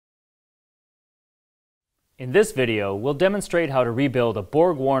In this video, we'll demonstrate how to rebuild a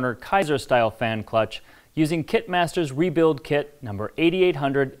Borg-Warner Kysor-Style fan clutch using Kit Masters Rebuild Kit number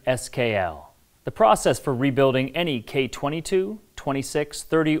 8800 SKL. The process for rebuilding any K22, 26,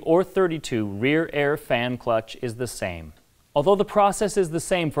 30, or 32 rear air fan clutch is the same. Although the process is the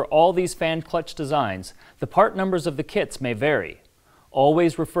same for all these fan clutch designs, the part numbers of the kits may vary.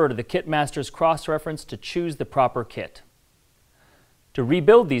 Always refer to the Kit Masters cross-reference to choose the proper kit. To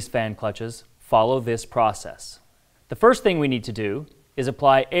rebuild these fan clutches, follow this process. The first thing we need to do is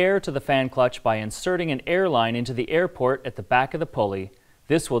apply air to the fan clutch by inserting an air line into the air port at the back of the pulley.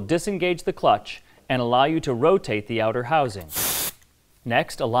 This will disengage the clutch and allow you to rotate the outer housing.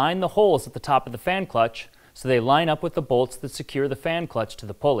 Next, align the holes at the top of the fan clutch so they line up with the bolts that secure the fan clutch to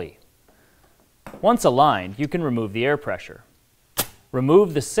the pulley. Once aligned, you can remove the air pressure.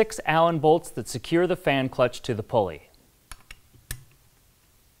 Remove the 6 Allen bolts that secure the fan clutch to the pulley.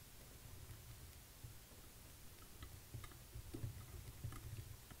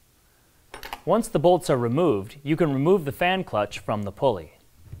 Once the bolts are removed, you can remove the fan clutch from the pulley.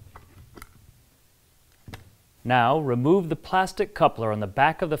 Now, remove the plastic coupler on the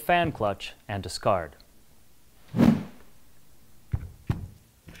back of the fan clutch and discard.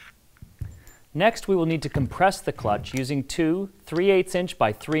 Next, we will need to compress the clutch using two 3/8 inch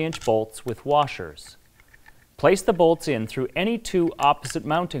by 3 inch bolts with washers. Place the bolts in through any two opposite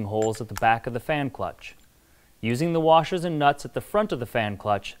mounting holes at the back of the fan clutch. Using the washers and nuts at the front of the fan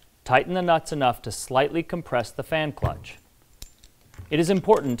clutch, tighten the nuts enough to slightly compress the fan clutch. It is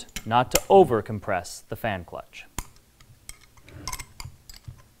important not to over-compress the fan clutch.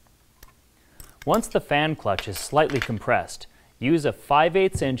 Once the fan clutch is slightly compressed, use a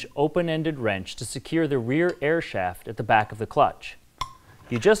 5/8 inch open-ended wrench to secure the rear air shaft at the back of the clutch.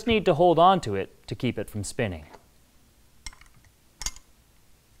 You just need to hold on to it to keep it from spinning.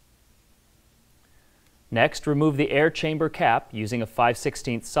 Next, remove the air chamber cap using a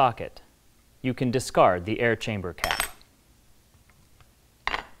 5/16 socket. You can discard the air chamber cap.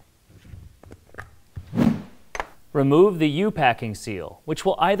 Remove the U-packing seal, which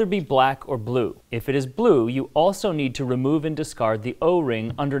will either be black or blue. If it is blue, you also need to remove and discard the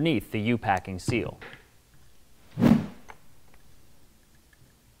O-ring underneath the U-packing seal.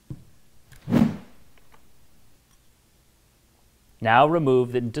 Now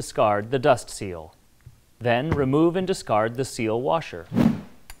remove and discard the dust seal. Then remove and discard the seal washer.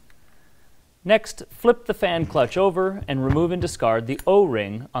 Next, flip the fan clutch over and remove and discard the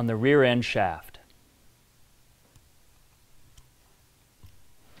O-ring on the rear end shaft.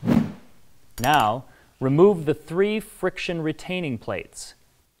 Now, remove the 3 friction retaining plates.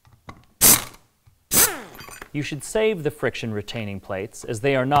 You should save the friction retaining plates as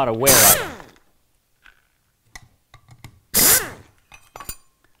they are not a wear item.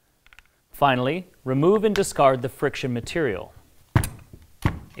 Finally, remove and discard the friction material.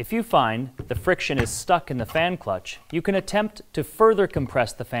 If you find the friction is stuck in the fan clutch, you can attempt to further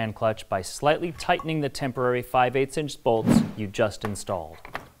compress the fan clutch by slightly tightening the temporary 5/8 inch bolts you just installed.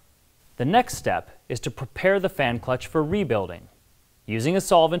 The next step is to prepare the fan clutch for rebuilding. Using a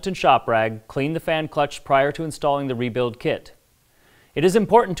solvent and shop rag, clean the fan clutch prior to installing the rebuild kit. It is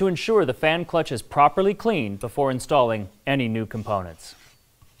important to ensure the fan clutch is properly cleaned before installing any new components.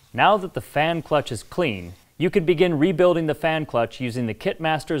 Now that the fan clutch is clean, you can begin rebuilding the fan clutch using the Kit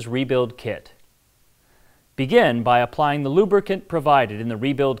Masters Rebuild Kit. Begin by applying the lubricant provided in the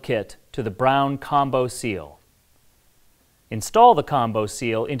rebuild kit to the brown combo seal. Install the combo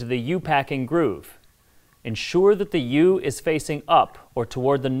seal into the U-packing groove. Ensure that the U is facing up or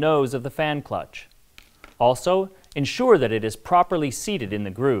toward the nose of the fan clutch. Also, ensure that it is properly seated in the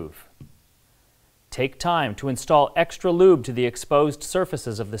groove. Take time to install extra lube to the exposed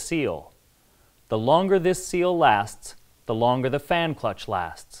surfaces of the seal. The longer this seal lasts, the longer the fan clutch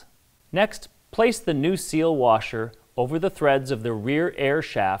lasts. Next, place the new seal washer over the threads of the rear air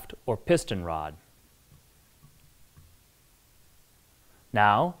shaft or piston rod.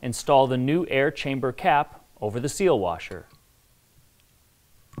 Now, install the new air chamber cap over the seal washer.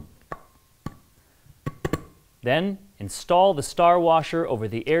 Then, install the star washer over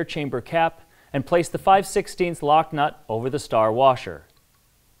the air chamber cap and place the 5/16 lock nut over the star washer.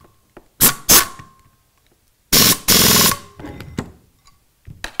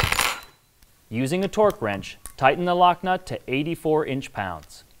 Using a torque wrench, tighten the lock nut to 84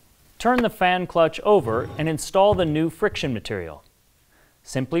 inch-pounds. Turn the fan clutch over and install the new friction material.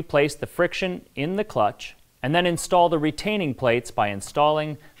 Simply place the friction in the clutch and then install the retaining plates by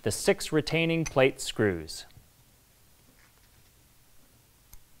installing the 6 retaining plate screws.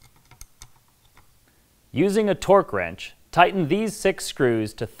 Using a torque wrench, tighten these 6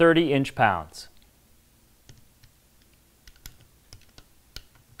 screws to 30 inch-pounds.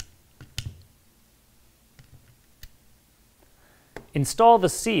 Install the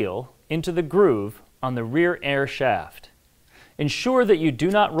seal into the groove on the rear air shaft. Ensure that you do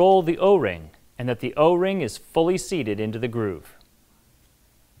not roll the O-ring and that the O-ring is fully seated into the groove.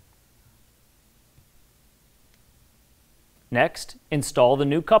 Next, install the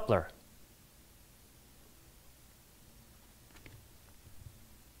new coupler.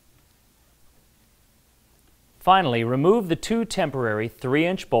 Finally, remove the two temporary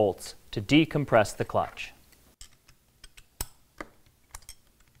 3-inch bolts to decompress the clutch.